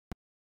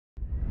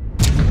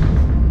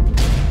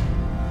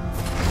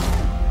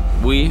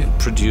we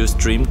produce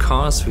dream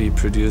cars, we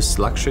produce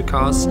luxury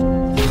cars.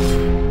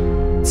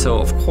 So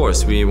of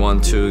course we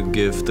want to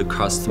give the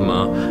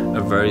customer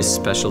a very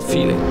special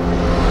feeling.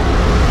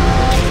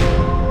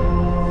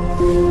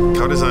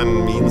 Car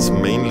design means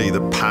mainly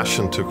the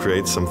passion to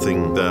create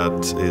something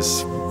that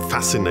is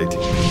fascinating.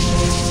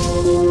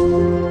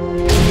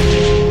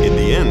 In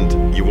the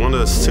end, you want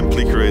to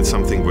simply create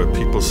something where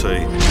people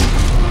say,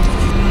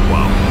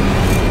 wow,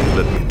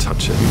 let me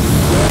touch it.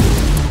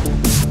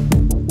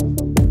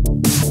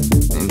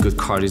 In good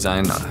car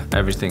design,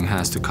 everything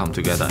has to come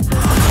together.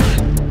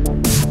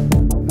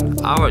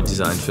 Our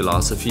design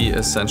philosophy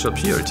is sensual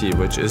purity,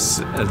 which is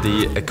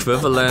the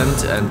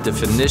equivalent and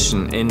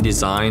definition in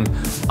design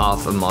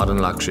of a modern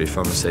luxury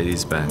for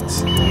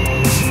Mercedes-Benz.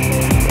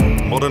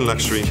 Modern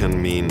luxury can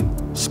mean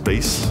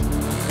space,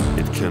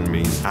 it can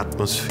mean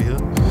atmosphere.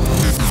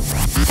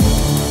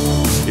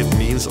 It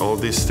means all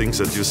these things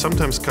that you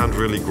sometimes can't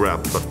really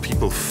grab, but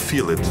people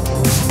feel it.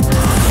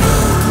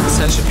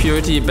 Sensual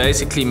purity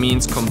basically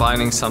means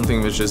combining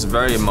something which is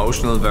very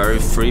emotional, very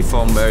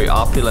freeform, very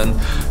opulent,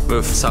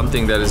 with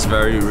something that is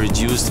very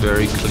reduced,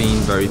 very clean,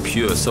 very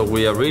pure. So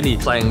we are really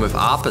playing with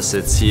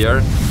opposites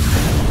here.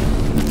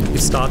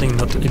 It's starting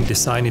not in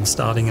design, it's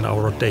starting in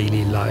our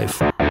daily life.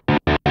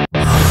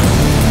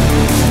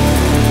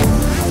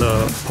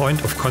 The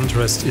point of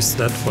contrast is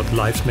that what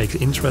life makes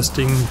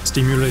interesting.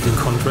 Stimulating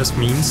contrast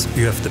means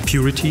you have the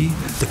purity,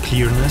 the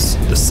clearness,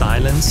 the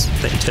silence,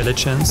 the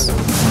intelligence.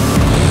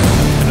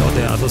 And on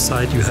the other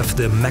side you have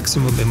the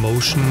maximum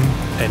emotion,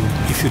 and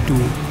if you do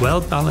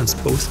well balance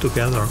both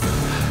together,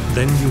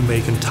 then you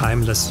make a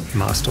timeless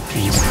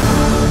masterpiece.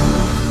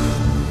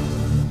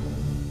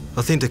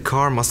 I think the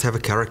car must have a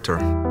character.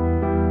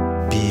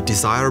 Be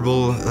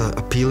desirable,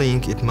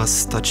 appealing, it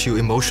must touch you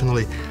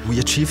emotionally. We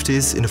achieve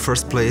this in the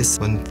first place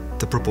when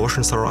the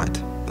proportions are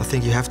right. I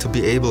think you have to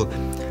be able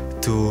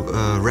to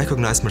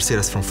recognize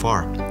Mercedes from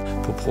far.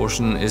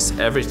 Proportion is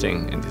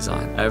everything in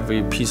design.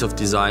 Every piece of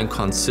design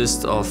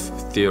consists of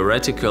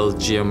theoretical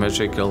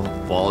geometrical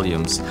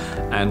volumes,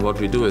 and what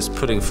we do is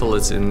putting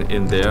fillets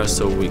in there,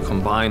 so we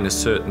combine a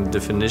certain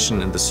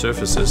definition in the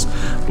surfaces,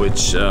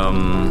 which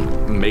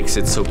makes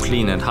it so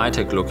clean and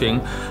high-tech looking,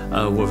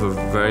 with a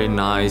very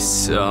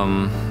nice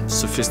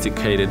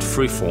sophisticated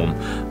freeform,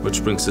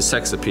 which brings the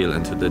sex appeal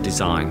into the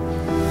design.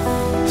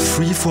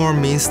 Freeform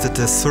means that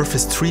the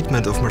surface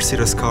treatment of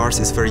Mercedes cars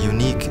is very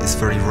unique, is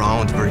very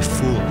round, very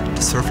full.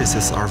 The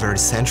surfaces are very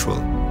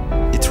sensual.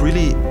 It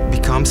really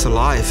becomes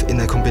alive in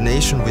a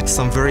combination with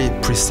some very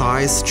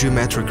precise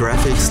geometric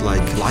graphics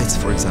like lights,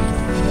 for example.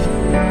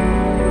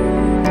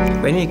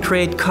 When we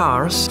create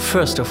cars,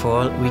 first of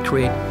all, we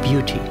create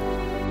beauty.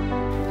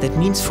 That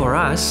means for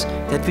us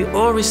that we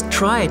always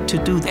try to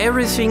do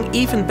everything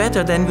even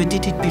better than we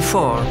did it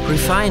before.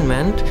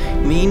 Refinement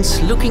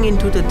means looking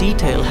into the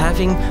detail,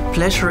 having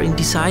pleasure in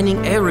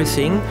designing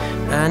everything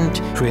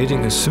and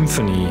creating a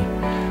symphony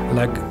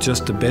like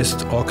just the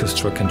best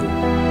orchestra can do.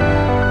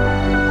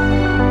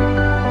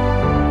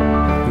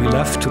 We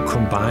love to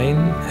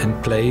combine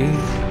and play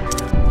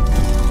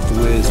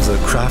with the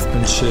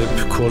craftsmanship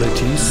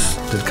qualities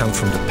that come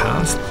from the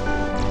past,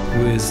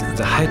 with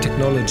the high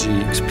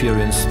technology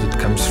experience that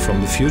comes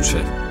from the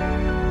future.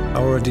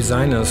 Our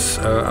designers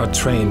are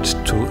trained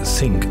to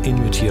think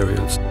in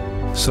materials.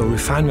 So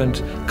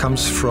refinement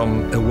comes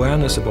from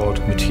awareness about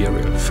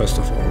material, first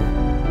of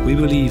all. We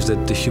believe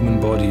that the human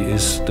body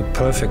is the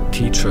perfect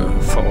teacher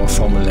for our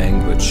formal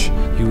language.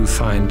 You will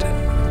find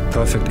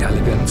perfect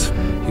elegance,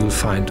 you will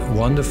find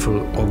wonderful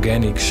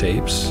organic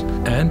shapes,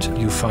 and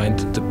you find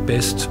the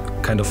best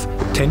kind of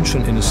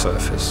tension in the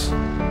surface.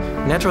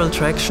 Natural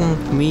attraction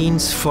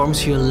means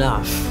forms you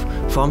love,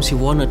 forms you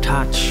want to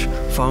touch,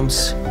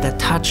 forms that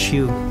touch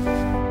you.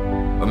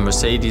 A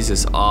Mercedes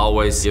is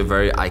always a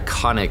very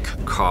iconic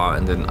car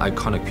and an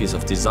iconic piece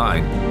of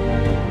design.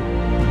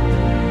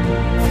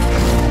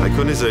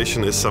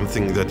 Iconization is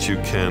something that you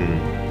can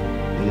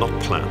not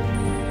plan.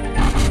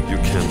 You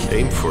can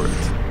aim for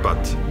it,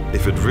 but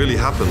if it really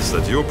happens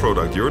that your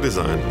product, your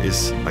design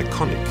is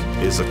iconic,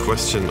 it's a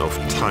question of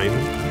time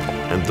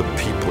and the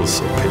people's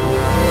opinion.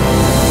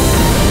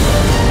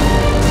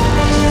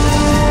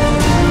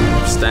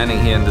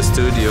 Standing here in the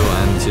studio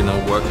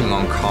and working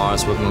on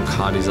cars, working on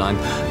car design,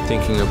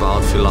 thinking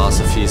about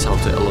philosophies, how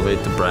to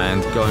elevate the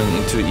brand, going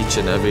into each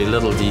and every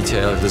little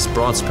detail. This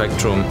broad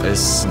spectrum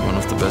is one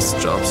of the best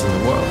jobs in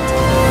the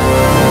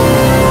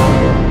world.